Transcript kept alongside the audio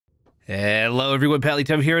Hello everyone,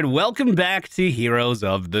 MFPallytime here, and welcome back to Heroes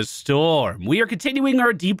of the Storm. We are continuing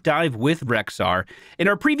our deep dive with Rexxar. In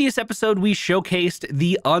our previous episode, we showcased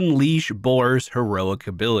the Unleash Boar's heroic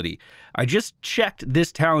ability. I just checked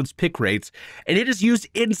this talent's pick rates, and it is used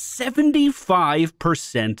in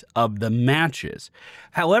 75% of the matches.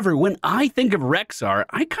 However, when I think of Rexxar,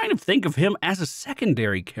 I kind of think of him as a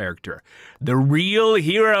secondary character. The real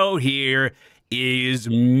hero here is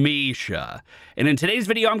MISHA. And in today's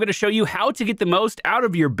video, I'm going to show you how to get the most out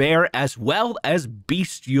of your bear as well as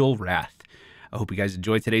bestial wrath. I hope you guys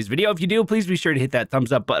enjoyed today's video. If you do, please be sure to hit that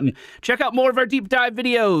thumbs up button. Check out more of our deep dive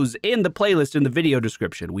videos in the playlist in the video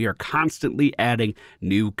description. We are constantly adding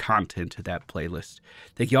new content to that playlist.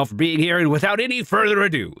 Thank you all for being here, and without any further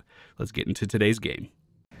ado, let's get into today's game.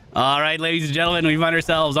 All right, ladies and gentlemen, we find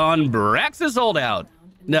ourselves on Braxis Holdout.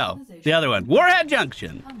 No, the other one, Warhead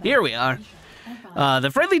Junction. Here we are.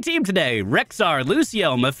 The friendly team today, Rexxar,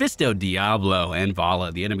 Lucio, Mephisto, Diablo, and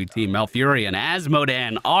Vala. The enemy team, Malfurion,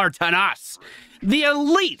 Asmodan, Artanas, the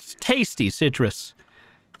elite Tasty Citrus,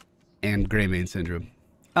 and Greymane Syndrome.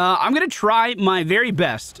 I'm going to try my very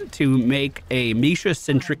best to make a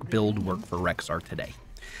MISHA-centric build work for Rexxar today.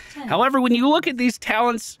 However, when you look at these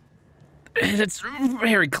talents, it's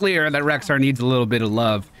very clear that Rexxar needs a little bit of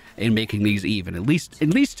love in making these even, at least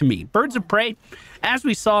to me. Birds of Prey, as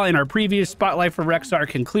we saw in our previous spotlight for Rexxar,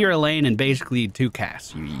 can clear a lane in basically 2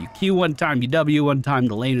 casts. You Q one time, you W one time,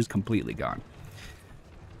 the lane is completely gone.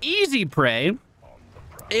 Easy Prey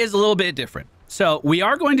is a little bit different. So we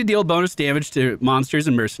are going to deal bonus damage to monsters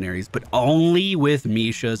and mercenaries, but only with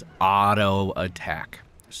MISHA's auto attack.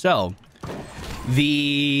 So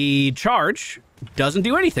the charge doesn't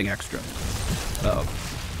do anything extra. Uh-oh.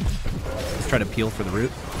 Let's try to peel for the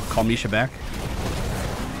root. Call MISHA back.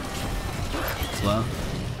 Slow. All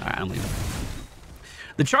right, I'm leaving.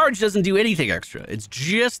 The charge doesn't do anything extra. It's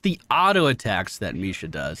just the auto attacks that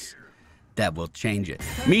MISHA does that will change it.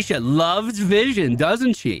 MISHA loves vision,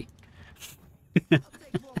 doesn't she?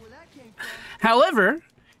 However,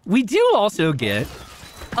 we do also get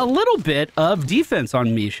a little bit of defense on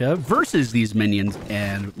MISHA versus these minions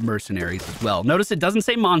and mercenaries as well. Notice it doesn't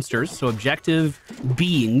say monsters, so objective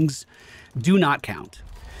beings do not count.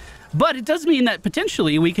 But it does mean that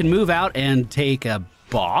potentially we can move out and take a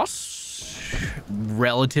boss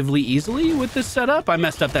relatively easily with this setup. I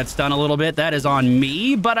messed up that stun a little bit. That is on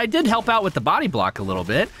me, but I did help out with the body block a little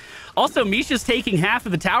bit. Also, MISHA's taking half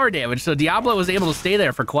of the tower damage, so Diablo was able to stay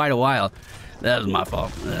there for quite a while. That was my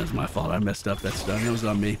fault. That was my fault. I messed up that stun. That was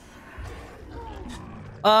on me.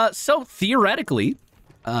 So theoretically,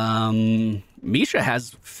 MISHA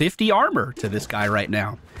has 50 armor to this guy right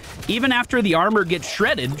now. Even after the armor gets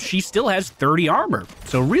shredded, she still has 30 armor.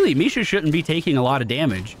 So really, MISHA shouldn't be taking a lot of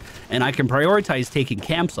damage, and I can prioritize taking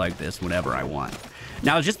camps like this whenever I want.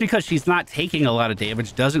 Now, just because she's not taking a lot of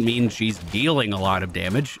damage doesn't mean she's dealing a lot of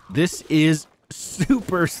damage. This is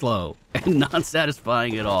super slow and not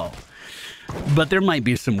satisfying at all. But there might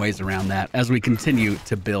be some ways around that as we continue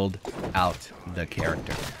to build out the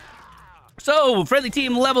character. So, friendly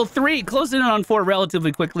team level 3, closing in on 4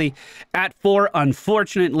 relatively quickly. At 4,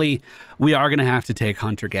 unfortunately, we are going to have to take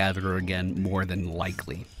Hunter-Gatherer again, more than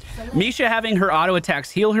likely. MISHA having her auto attacks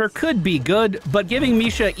heal her could be good, but giving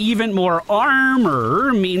MISHA even more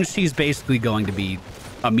armor means she's basically going to be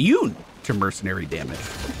immune to mercenary damage.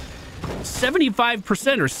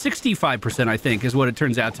 75% or 65%, I think, is what it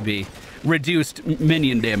turns out to be. Reduced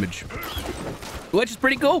minion damage, which is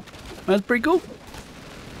pretty cool. That's pretty cool.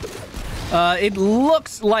 It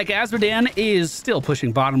looks like Asmodan is still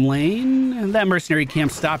pushing bottom lane, and that mercenary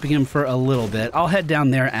camp's stopping him for a little bit. I'll head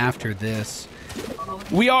down there after this.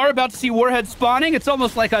 We are about to see Warhead spawning. It's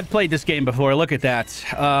almost like I've played this game before. Look at that.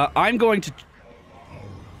 I'm going to...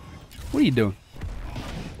 What are you doing?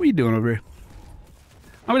 What are you doing over here?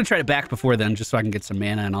 I'm going to try to back before then, just so I can get some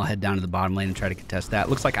mana, and I'll head down to the bottom lane and try to contest that.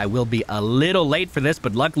 Looks like I will be a little late for this,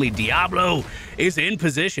 but luckily Diablo is in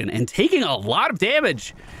position and taking a lot of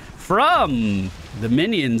damage from the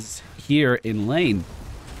minions here in lane.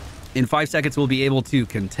 In 5 seconds, we'll be able to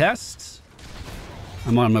contest.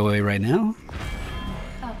 I'm on my way right now.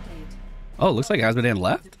 Oh, looks like Asmodan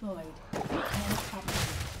left.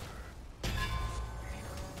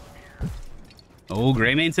 Oh,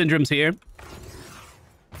 Greymane Syndrome's here.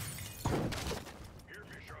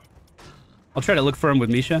 I'll try to look for him with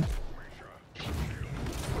MISHA.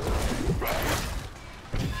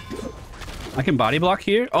 I can body block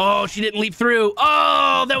here. Oh, she didn't leap through.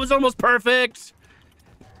 Oh, that was almost perfect.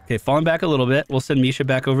 Okay, falling back a little bit. We'll send MISHA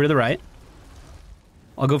back over to the right.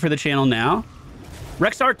 I'll go for the channel now.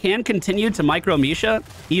 Rexxar can continue to micro MISHA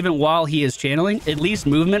even while he is channeling, at least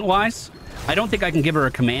movement-wise. I don't think I can give her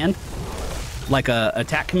a command like a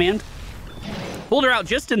attack command. Pulled her out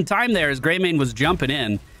just in time there as Greymane was jumping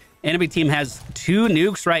in. Enemy team has 2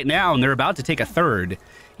 nukes right now, and they're about to take a 3rd.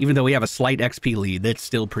 Even though we have a slight XP lead, that's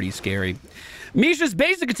still pretty scary. MISHA's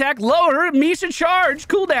basic attack lower, MISHA charge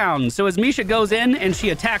cooldown. So as MISHA goes in and she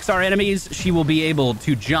attacks our enemies, she will be able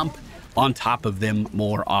to jump on top of them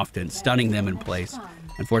more often, stunning them in place.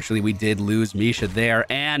 Unfortunately, we did lose MISHA there,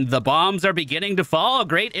 and the bombs are beginning to fall.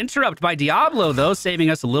 Great interrupt by Diablo, though, saving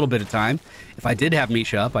us a little bit of time. If I did have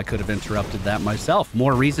MISHA up, I could have interrupted that myself.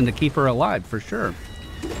 More reason to keep her alive, for sure.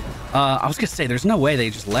 I was going to say, there's no way they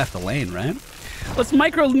just left the lane, right? Let's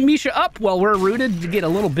micro MISHA up while we're rooted to get a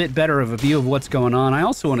little bit better of a view of what's going on. I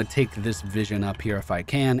also want to take this vision up here if I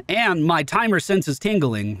can. And my timer senses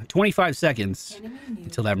tingling. 25 seconds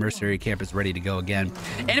until that mercenary camp is ready to go again.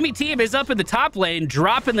 Enemy team is up in the top lane,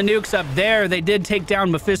 dropping the nukes up there. They did take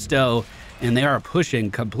down Mephisto, and they are pushing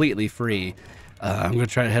completely free. I'm going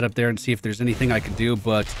to try to head up there and see if there's anything I can do,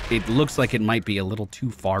 but it looks like it might be a little too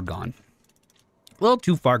far gone. A little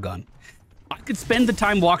too far gone. I could spend the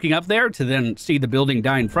time walking up there to then see the building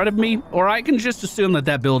die in front of me, or I can just assume that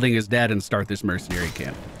that building is dead and start this mercenary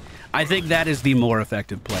camp. I think that is the more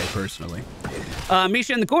effective play, personally.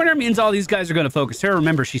 MISHA in the corner means all these guys are going to focus her.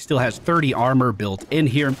 Remember, she still has 30 armor built in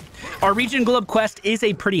here. Our Regen Globe quest is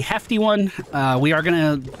a pretty hefty one. We are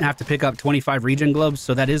going to have to pick up 25 Regen Globes,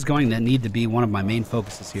 so that is going to need to be one of my main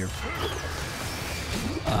focuses here.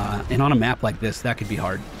 And on a map like this, that could be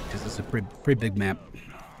hard, because it's a pretty big map.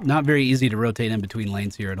 Not very easy to rotate in between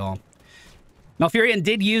lanes here at all. Malfurion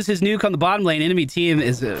did use his nuke on the bottom lane. Enemy team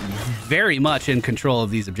is very much in control of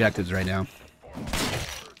these objectives right now.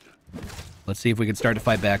 Let's see if we can start to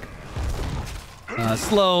fight back.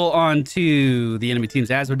 Slow on to the enemy team's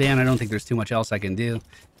Azmodan. I don't think there's too much else I can do.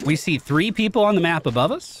 We see 3 people on the map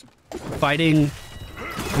above us fighting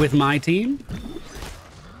with my team.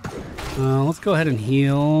 Let's go ahead and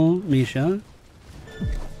heal MISHA.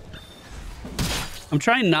 I'm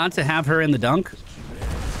trying not to have her in the dunk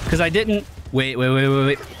because I didn't. Wait.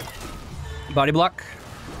 Body block.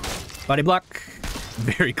 Body block.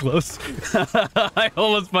 Very close. I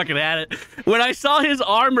almost fucking had it. When I saw his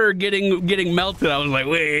armor getting melted, I was like,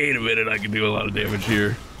 wait a minute, I can do a lot of damage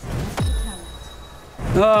here.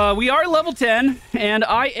 We are level 10, and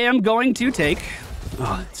I am going to take...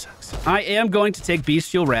 Oh, that sucks. I am going to take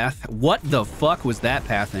Bestial Wrath. What the fuck was that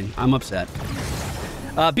pathing? I'm upset.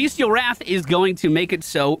 Bestial Wrath is going to make it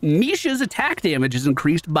so MISHA's attack damage is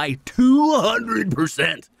increased by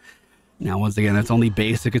 200%. Now, once again, that's only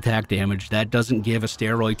basic attack damage. That doesn't give a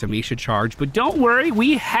steroid to MISHA charge, but don't worry,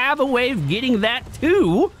 we have a way of getting that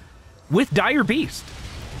too with Dire Beast.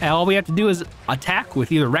 All we have to do is attack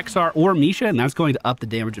with either Rexxar or MISHA, and that's going to up the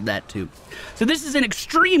damage of that too. So this is an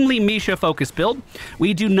extremely MISHA-focused build.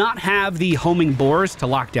 We do not have the homing boars to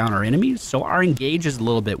lock down our enemies, so our engage is a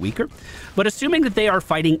little bit weaker. But assuming that they are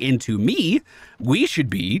fighting into me, we should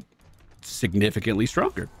be significantly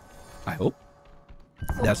stronger. I hope.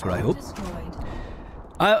 That's what I hope.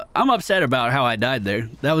 I'm upset about how I died there.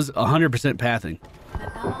 That was 100% pathing.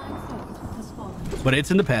 But it's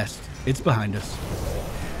in the past. It's behind us.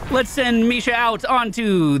 Let's send MISHA out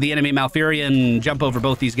onto the enemy Malfurion, jump over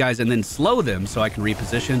both these guys, and then slow them so I can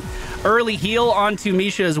reposition. Early heal onto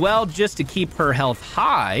MISHA as well, just to keep her health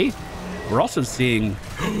high. We're also seeing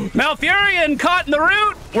Malfurion caught in the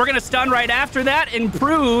root. We're going to stun right after that,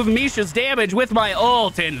 improve MISHA's damage with my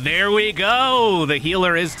ult, and there we go. The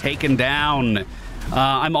healer is taken down.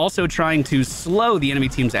 I'm also trying to slow the enemy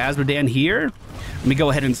team's Azmodan here. Let me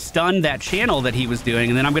go ahead and stun that channel that he was doing,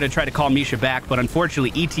 and then I'm going to try to call MISHA back, but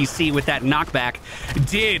unfortunately, ETC with that knockback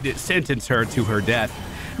did sentence her to her death.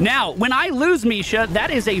 Now, when I lose MISHA,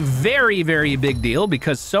 that is a very, very big deal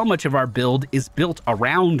because so much of our build is built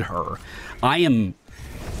around her. I am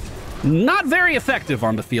not very effective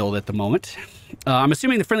on the field at the moment. I'm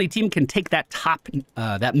assuming the friendly team can take that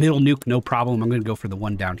that middle nuke, no problem. I'm going to go for the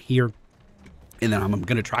one down here, and then I'm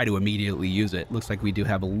going to try to immediately use it. Looks like we do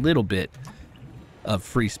have a little bit of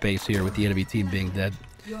free space here with the enemy team being dead.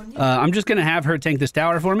 I'm just going to have her tank this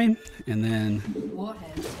tower for me, and then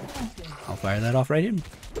I'll fire that off right here.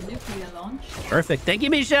 Perfect. Thank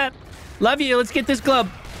you, MISHA. Love you. Let's get this glove.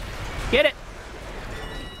 Get it.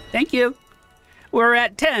 Thank you. We're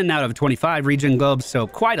at 10 out of 25 Regen Globes, so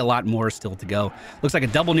quite a lot more still to go. Looks like a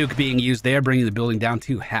double nuke being used there, bringing the building down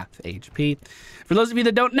to half HP. For those of you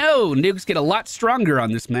that don't know, nukes get a lot stronger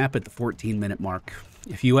on this map at the 14-minute mark.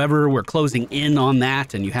 If you ever were closing in on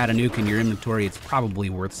that and you had a nuke in your inventory, it's probably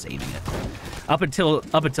worth saving it. Up until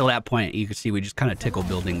that point, you can see we just kind of tickle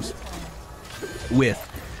buildings with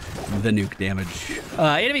the nuke damage.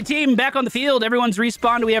 Enemy team back on the field. Everyone's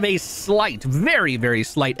respawned. We have a slight, very, very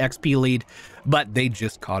slight XP lead, but they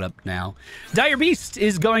just caught up now. Dire Beast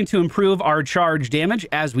is going to improve our charge damage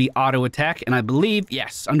as we auto attack. And I believe,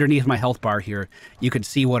 yes, underneath my health bar here, you can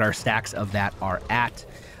see what our stacks of that are at.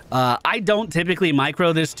 I don't typically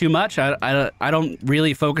micro this too much. I don't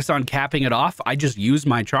really focus on capping it off. I just use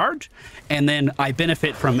my charge, and then I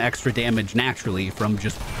benefit from extra damage naturally from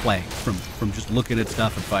just playing, from just looking at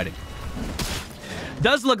stuff and fighting.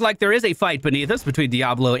 Does look like there is a fight beneath us between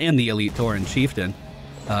Diablo and the Elite Tauren Chieftain.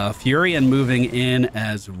 Furion moving in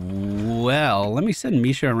as well. Let me send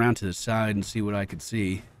MISHA around to the side and see what I could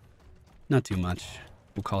see. Not too much.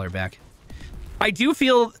 We'll call her back. I do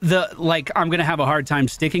feel like I'm going to have a hard time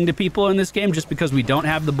sticking to people in this game just because we don't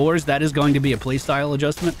have the boars. That is going to be a playstyle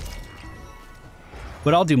adjustment.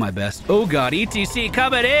 But I'll do my best. Oh god, ETC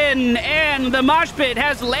coming in, and the mosh pit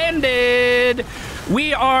has landed.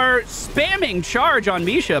 We are spamming charge on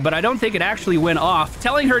MISHA, but I don't think it actually went off.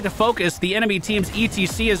 Telling her to focus the enemy team's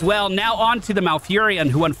ETC as well. Now on to the Malfurion,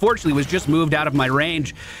 who unfortunately was just moved out of my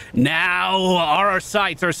range. Now our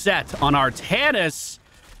sights are set on Artanis,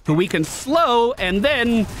 who we can slow and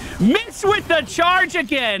then miss with the charge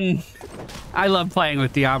again. I love playing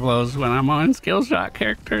with Diablos when I'm on skill shot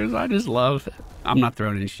characters. I just love it. I'm not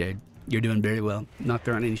throwing any shade. You're doing very well. Not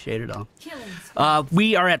throwing any shade at all.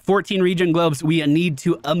 We are at 14 region globes. We need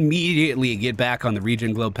to immediately get back on the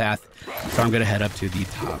region globe path. So I'm going to head up to the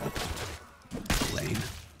top lane.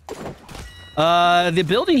 The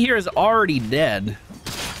building here is already dead.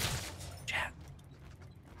 Chat.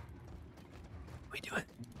 We do it.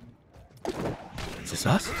 Is this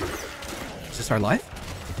us? Is this our life?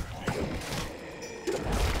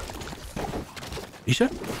 MISHA?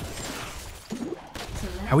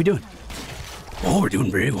 How we doing? Oh, we're doing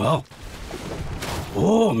very well.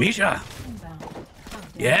 Oh, MISHA.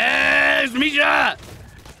 Yes, MISHA.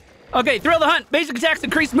 Okay, Thrill the Hunt. Basic attacks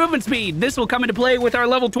increase movement speed. This will come into play with our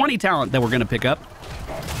level 20 talent that we're going to pick up.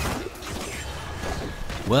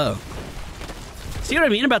 Whoa. See what I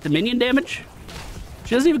mean about the minion damage?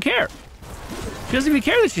 She doesn't even care. She doesn't even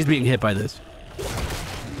care that she's being hit by this.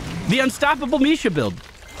 The unstoppable MISHA build.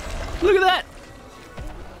 Look at that.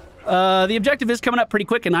 The objective is coming up pretty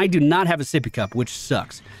quick, and I do not have a sippy cup, which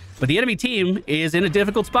sucks. But the enemy team is in a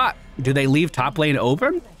difficult spot. Do they leave top lane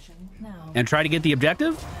open and try to get the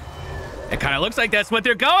objective? It kind of looks like that's what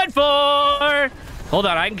they're going for. Hold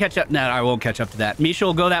on, I can catch up. No, I won't catch up to that. MISHA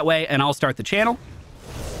will go that way, and I'll start the channel.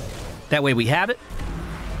 That way we have it.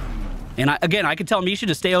 And again, I could tell MISHA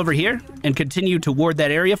to stay over here and continue to ward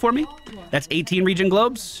that area for me. That's 18 region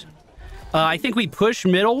globes. I think we push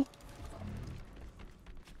middle.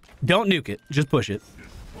 Don't nuke it. Just push it.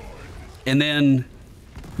 And then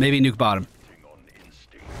maybe nuke bottom.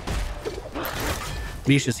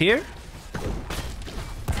 MISHA's here.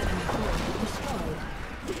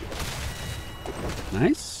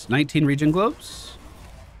 Nice. 19 region globes.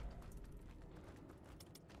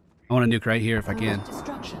 I want to nuke right here if I can.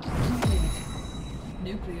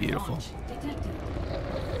 Beautiful.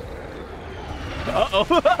 Uh-oh.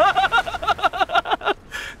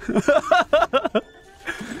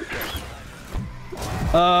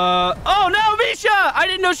 Oh no, MISHA! I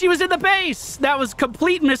didn't know she was in the base. That was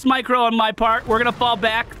complete mismicro on my part. We're gonna fall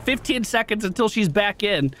back 15 seconds until she's back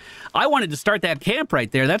in. I wanted to start that camp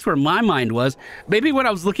right there. That's where my mind was. Maybe when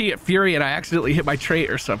I was looking at Fury and I accidentally hit my trait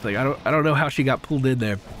or something. I don't know how she got pulled in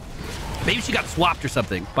there. Maybe she got swapped or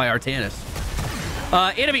something by Artanis.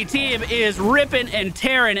 Enemy team is ripping and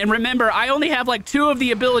tearing. And remember, I only have like 2 of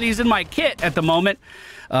the abilities in my kit at the moment.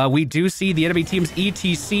 We do see the enemy team's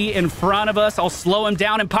ETC in front of us. I'll slow him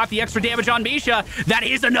down and pop the extra damage on MISHA. That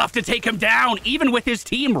is enough to take him down, even with his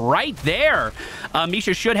team right there.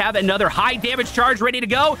 MISHA should have another high damage charge ready to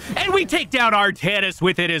go, and we take down Artanis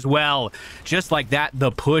with it as well. Just like that,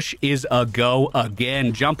 the push is a go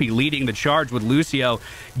again. Jumpy leading the charge with Lucio,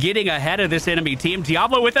 getting ahead of this enemy team.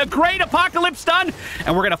 Diablo with a great Apocalypse stun,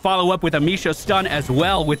 and we're going to follow up with a MISHA stun as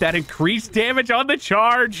well with that increased damage on the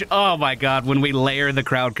charge. Oh my god, when we layer the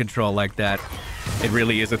crowd control like that, it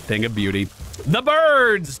really is a thing of beauty. The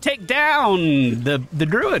birds take down the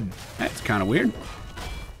druid. That's kind of weird.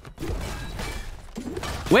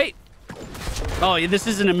 Wait. Oh, yeah, this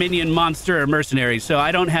isn't a minion, monster, or mercenary, so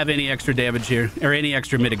I don't have any extra damage here, or any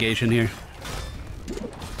extra mitigation here.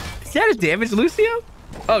 Is that his damage, Lucio?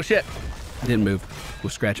 Oh, shit. Didn't move.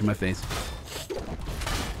 Was scratching my face.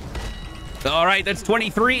 All right, that's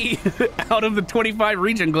 23 out of the 25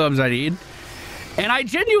 region globes I need. And I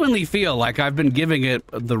genuinely feel like I've been giving it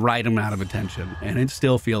the right amount of attention, and it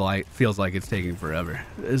still feels like it's taking forever.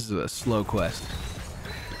 This is a slow quest.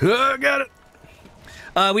 Oh, got it.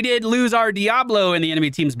 We did lose our Diablo in the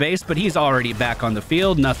enemy team's base, but he's already back on the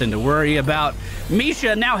field. Nothing to worry about.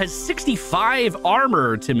 MISHA now has 65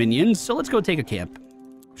 armor to minions, so let's go take a camp.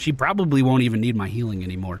 She probably won't even need my healing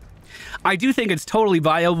anymore. I do think it's totally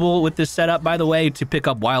viable with this setup, by the way, to pick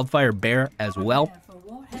up Wildfire Bear as well.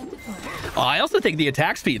 I also think the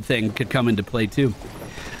attack speed thing could come into play, too.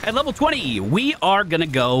 At level 20, we are going to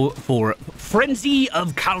go for Frenzy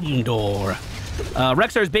of Kalimdor.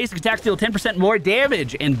 Rexxar's basic attacks deal 10% more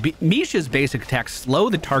damage, and MISHA's basic attacks slow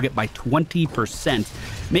the target by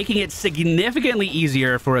 20%, making it significantly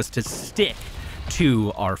easier for us to stick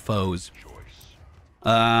to our foes. The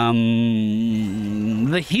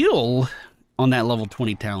heal on that level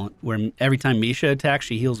 20 talent, where every time MISHA attacks,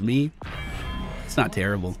 she heals me, it's not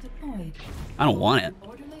terrible. I don't want it,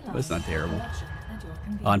 but it's not terrible.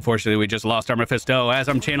 Unfortunately, we just lost our Mephisto as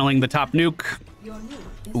I'm channeling the top nuke.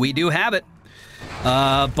 We do have it.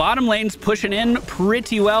 Bottom lane's pushing in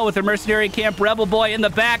pretty well with the Mercenary Camp Rebel Boy in the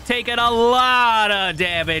back, taking a lot of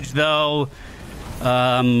damage, though.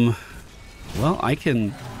 Well, I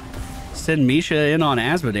can send MISHA in on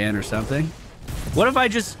Azmodan or something. What if I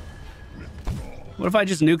just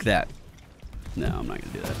nuke that? No, I'm not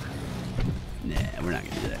gonna do that. Nah, we're not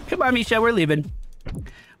gonna do that. Come on, MISHA, we're leaving.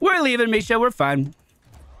 We're leaving, MISHA, we're fine.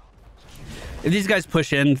 If these guys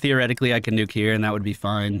push in, theoretically, I can nuke here, and that would be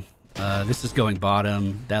fine. This is going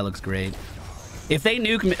bottom. That looks great. If they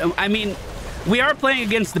nuke me, I mean, we are playing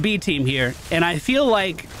against the B team here, and I feel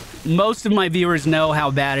like most of my viewers know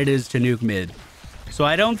how bad it is to nuke mid. So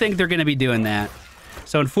I don't think they're going to be doing that.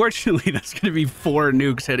 So unfortunately, that's going to be 4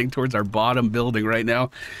 nukes heading towards our bottom building right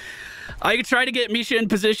now. I could try to get MISHA in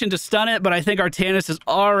position to stun it, but I think Artanis is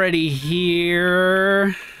already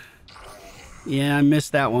here. Yeah, I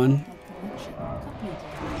missed that one.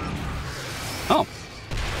 Oh.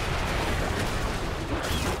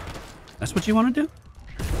 That's what you want to do?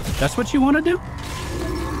 That's what you want to do?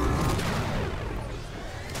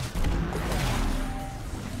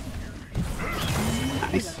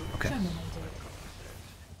 Nice. Okay.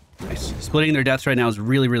 Nice. Splitting their deaths right now is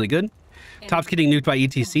really, really good. Top's getting nuked by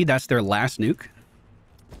ETC. That's their last nuke.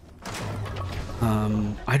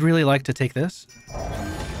 I'd really like to take this.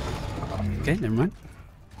 Okay, never mind.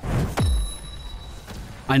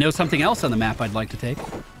 I know something else on the map I'd like to take.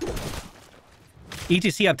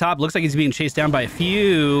 ETC up top looks like he's being chased down by a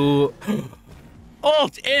few.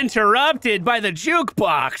 Ult interrupted by the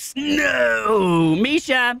jukebox. No,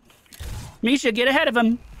 MISHA. MISHA, get ahead of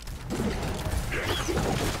him.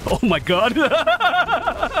 Oh my god.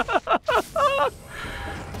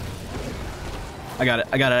 I got it.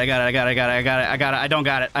 I got it. I got it. I got it. I got it. I got it. I got it. I don't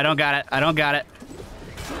got it. I don't got it. I don't got it.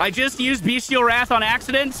 I just used Bestial Wrath on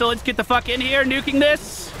accident, so let's get the fuck in here, nuking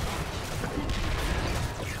this.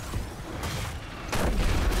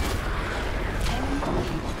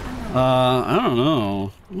 I don't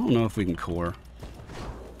know. I don't know if we can core.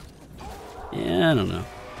 Yeah, I don't know.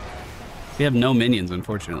 We have no minions,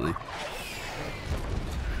 unfortunately.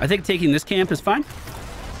 I think taking this camp is fine.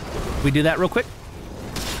 We do that real quick.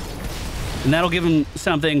 And that'll give them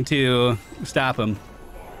something to stop them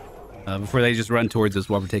before they just run towards us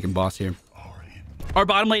while we're taking boss here. Our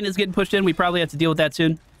bottom lane is getting pushed in. We probably have to deal with that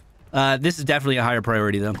soon. This is definitely a higher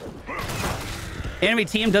priority, though. Enemy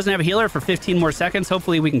team doesn't have a healer for 15 more seconds.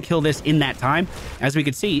 Hopefully we can kill this in that time. As we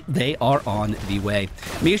can see, they are on the way.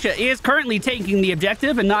 MISHA is currently taking the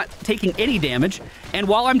objective and not taking any damage. And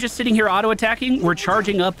while I'm just sitting here auto-attacking, we're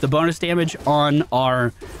charging up the bonus damage on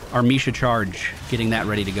our MISHA charge, getting that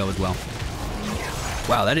ready to go as well.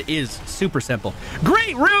 Wow, that is super simple.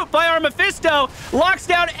 Great route by our Mephisto. Locks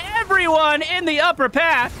down everyone in the upper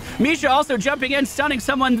path. MISHA also jumping in, stunning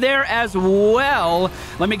someone there as well.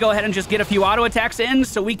 Let me go ahead and just get a few auto attacks in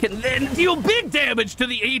so we can then deal big damage to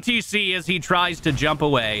the ETC as he tries to jump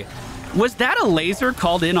away. Was that a laser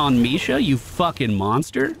called in on MISHA, you fucking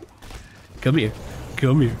monster? Come here.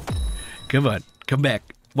 Come here. Come on. Come back.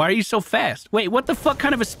 Why are you so fast? Wait, what the fuck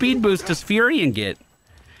kind of a speed boost does Furion get?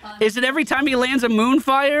 Is it every time he lands a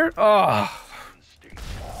Moonfire? Oh.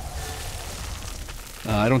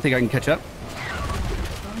 I don't think I can catch up.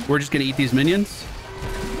 We're just gonna eat these minions.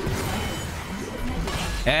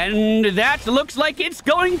 And that looks like it's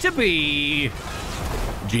going to be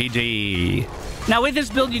GG. Now with this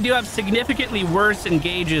build, you do have significantly worse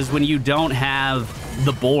engages when you don't have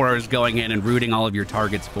the boars going in and rooting all of your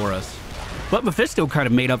targets for us. But Mephisto kind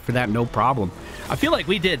of made up for that, no problem. I feel like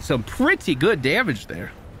we did some pretty good damage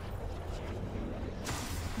there.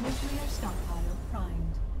 Nuclear stockpile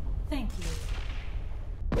primed. Thank you.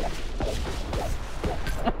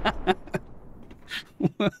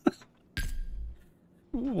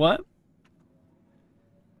 What?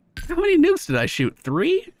 How many nukes bullets did I shoot?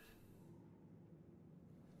 3?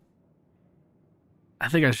 I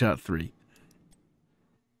think I shot 3.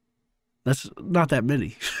 That's not that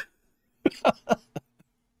many.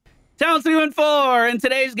 Town 2 and 4 in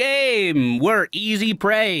today's game. We're easy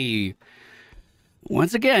prey.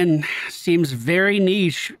 Once again, seems very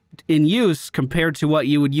niche in use compared to what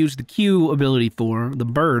you would use the Q ability for, the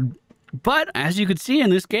bird. But as you could see in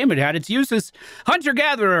this game, it had its uses.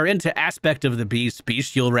 Hunter-gatherer into aspect of the beast,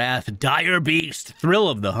 bestial wrath, dire beast, thrill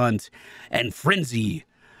of the hunt, and frenzy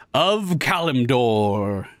of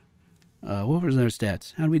Kalimdor. What was their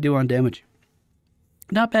stats? How do we do on damage?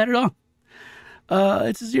 Not bad at all.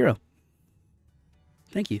 It's a 0.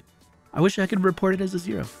 Thank you. I wish I could report it as a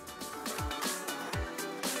 0.